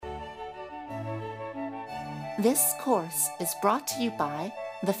This course is brought to you by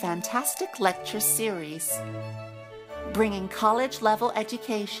the Fantastic Lecture Series, bringing college-level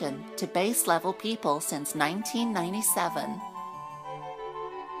education to base-level people since 1997.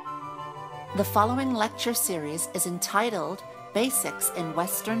 The following lecture series is entitled Basics in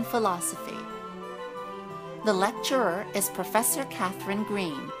Western Philosophy. The lecturer is Professor Catherine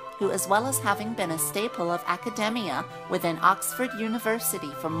Green, who, as well as having been a staple of academia within Oxford University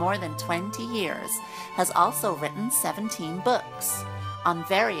for more than 20 years, has also written 17 books on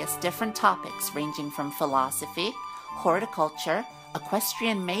various different topics ranging from philosophy, horticulture,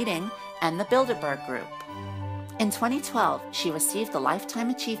 equestrian mating, and the Bilderberg Group. In 2012, she received the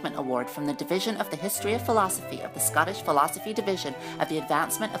Lifetime Achievement Award from the Division of the History of Philosophy of the Scottish Philosophy Division of the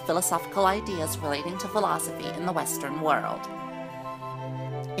Advancement of Philosophical Ideas Relating to Philosophy in the Western World.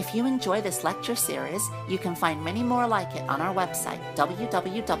 If you enjoy this lecture series, you can find many more like it on our website,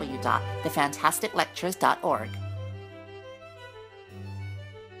 www.thefantasticlectures.org.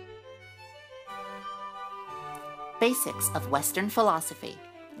 Basics of Western Philosophy,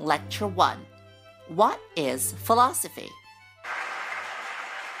 Lecture 1. What is philosophy?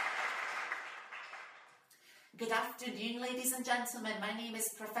 Good afternoon, ladies and gentlemen. My name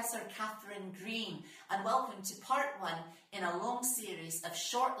is Professor Catherine Green, and welcome to part 1 in a long series of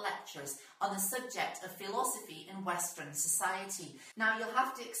short lectures on the subject of philosophy in Western society. Now, you'll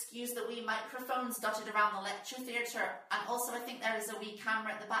have to excuse the wee microphones dotted around the lecture theatre, and also I think there is a wee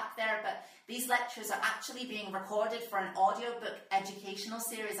camera at the back there, but these lectures are actually being recorded for an audiobook educational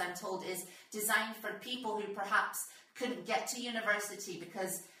series, I'm told, is designed for people who perhaps couldn't get to university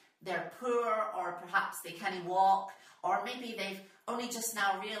because they're poor, or perhaps they can't walk, or maybe they've only just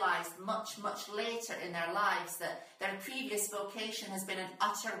now realised much later in their lives that their previous vocation has been an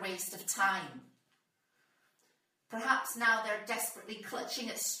utter waste of time. Perhaps now they're desperately clutching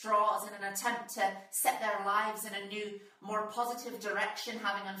at straws in an attempt to set their lives in a new, more positive direction,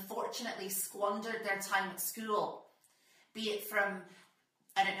 having unfortunately squandered their time at school, be it from,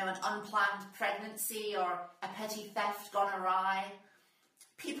 an unplanned pregnancy or a petty theft gone awry.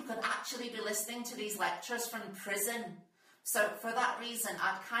 People could actually be listening to these lectures from prison. So for that reason,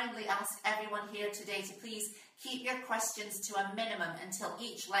 I'd kindly ask everyone here today to please keep your questions to a minimum until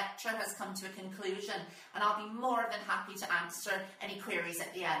each lecture has come to a conclusion, and I'll be more than happy to answer any queries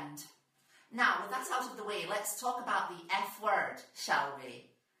at the end. Now, with that out of the way, let's talk about the F word, shall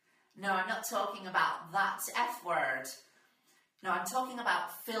we? No, I'm not talking about that F word. No, I'm talking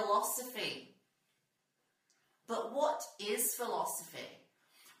about philosophy. But what is philosophy?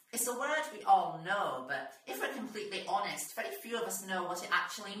 It's a word we all know, but if we're completely honest, very few of us know what it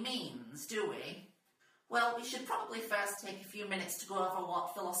actually means, do we? Well, we should probably first take a few minutes to go over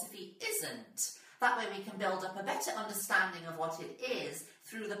what philosophy isn't. That way we can build up a better understanding of what it is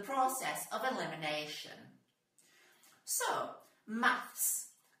through the process of elimination. So, maths.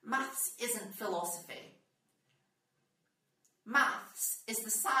 Maths isn't philosophy. Maths is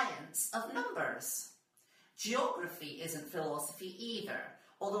the science of numbers. Geography isn't philosophy either,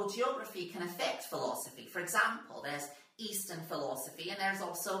 although geography can affect philosophy. For example, there's Eastern philosophy and there's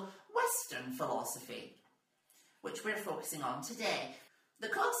also Western philosophy, which we're focusing on today. The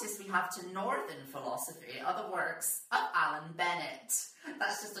closest we have to Northern philosophy are the works of Alan Bennett.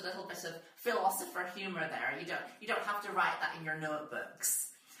 That's just a little bit of philosopher humour there. You don't have to write that in your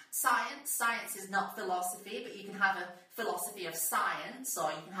notebooks. Science is not philosophy, but you can have a philosophy of science, or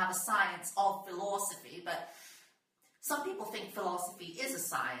you can have a science of philosophy, but some people think philosophy is a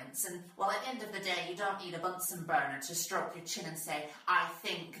science, and, well, at the end of the day, you don't need a Bunsen burner to stroke your chin and say, I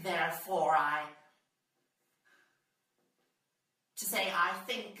think, therefore I... To say, I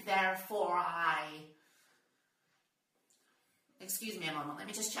think, therefore I... Excuse me a moment, let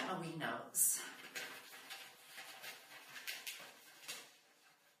me just check my wee notes.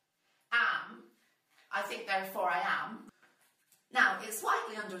 I think, therefore I am. Now, it's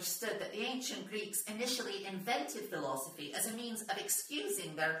widely understood that the ancient Greeks initially invented philosophy as a means of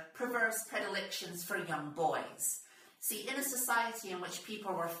excusing their perverse predilections for young boys. See, in a society in which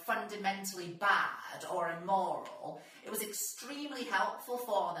people were fundamentally bad or immoral, it was extremely helpful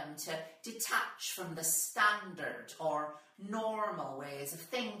for them to detach from the standard or normal ways of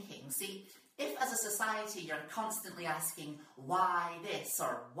thinking. See, if as a society you're constantly asking why this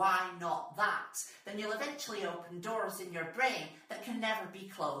or why not that, then you'll eventually open doors in your brain that can never be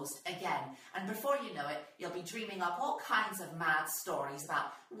closed again. And before you know it, you'll be dreaming up all kinds of mad stories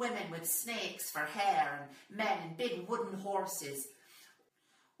about women with snakes for hair and men in big wooden horses.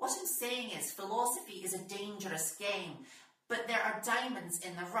 What I'm saying is philosophy is a dangerous game, but there are diamonds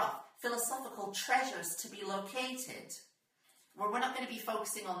in the rough, philosophical treasures to be located. we're not going to be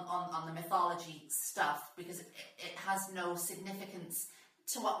focusing on the mythology stuff because it has no significance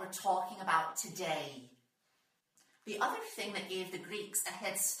to what we're talking about today. The other thing that gave the Greeks a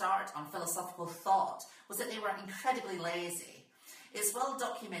head start on philosophical thought was that they were incredibly lazy. It's well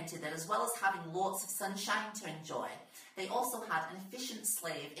documented that as well as having lots of sunshine to enjoy, they also had an efficient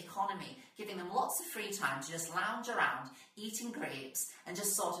slave economy, giving them lots of free time to just lounge around, eating grapes, and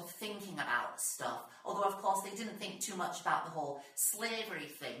just sort of thinking about stuff. Although, of course, they didn't think too much about the whole slavery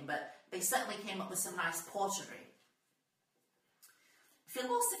thing, but they certainly came up with some nice pottery.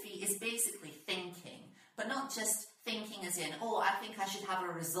 Philosophy is basically thinking, but not just thinking as in, oh, I think I should have a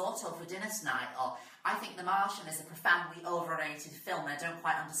risotto for dinner tonight, or I think The Martian is a profoundly overrated film and I don't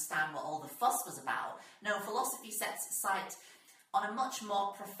quite understand what all the fuss was about. No, philosophy sets its sight on a much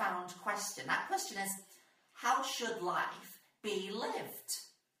more profound question. That question is, how should life be lived?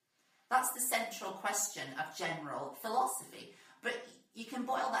 That's the central question of general philosophy. But you can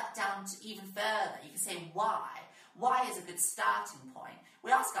boil that down to even further. You can say why. Why is a good starting point.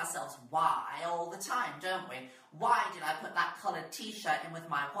 We ask ourselves why all the time, don't we? Why did I put that coloured t-shirt in with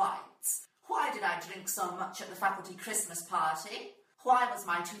my whites? Why did I drink so much at the faculty Christmas party? Why was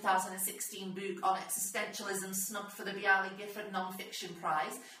my 2016 book on existentialism snubbed for the Bialy Gifford Non-Fiction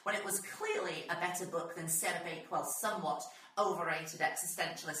Prize when it was clearly a better book than Sarah Bakewell's somewhat overrated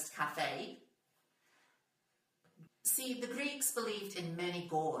existentialist cafe? See, the Greeks believed in many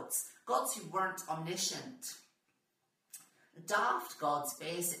gods who weren't omniscient. Daft gods,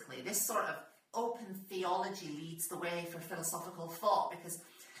 basically. This sort of open theology leads the way for philosophical thought, because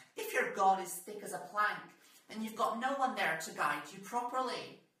if your God is thick as a plank, then you've got no one there to guide you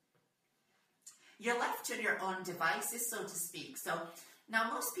properly. You're left to your own devices, so to speak. So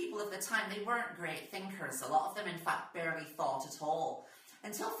now most people of the time, they weren't great thinkers. A lot of them, in fact, barely thought at all.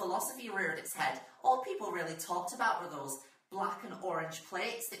 Until philosophy reared its head, all people really talked about were those black and orange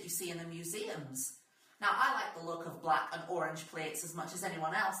plates that you see in the museums. Now, I like the look of black and orange plates as much as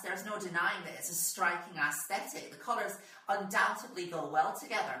anyone else. There's no denying that it's a striking aesthetic. The colours undoubtedly go well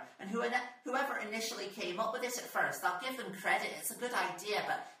together. And whoever initially came up with it at first, I'll give them credit. It's a good idea,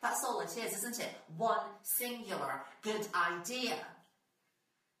 but that's all it is, isn't it? One singular good idea.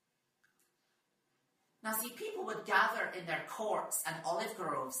 Now, see, people would gather in their courts and olive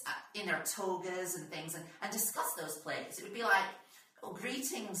groves, in their togas and things, and discuss those plates. It would be like, oh,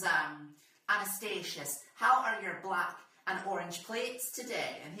 greetings, Anastasius, how are your black and orange plates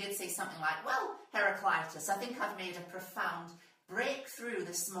today? And he'd say something like, well, Heraclitus, I think I've made a profound breakthrough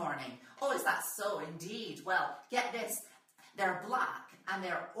this morning. Oh, is that so? Indeed. Well, get this, they're black and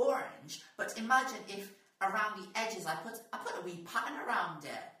they're orange, but imagine if around the edges I put a wee pattern around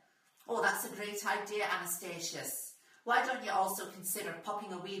it. Oh, that's a great idea, Anastasius. Why don't you also consider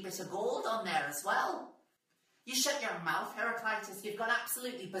popping a wee bit of gold on there as well? You shut your mouth, Heraclitus. You've gone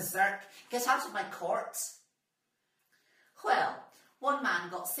absolutely berserk. Get out of my court. Well, one man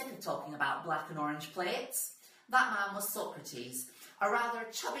got sick of talking about black and orange plates. That man was Socrates, a rather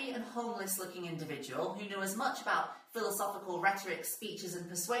chubby and homeless-looking individual who knew as much about philosophical rhetoric, speeches and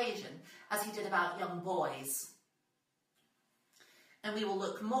persuasion as he did about young boys. And we will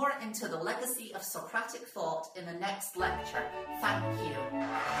look more into the legacy of Socratic thought in the next lecture. Thank you.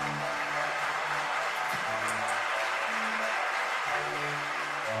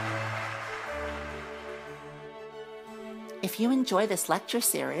 If you enjoy this lecture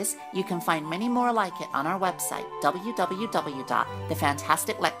series, you can find many more like it on our website,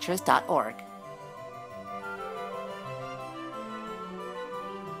 www.thefantasticlectures.org.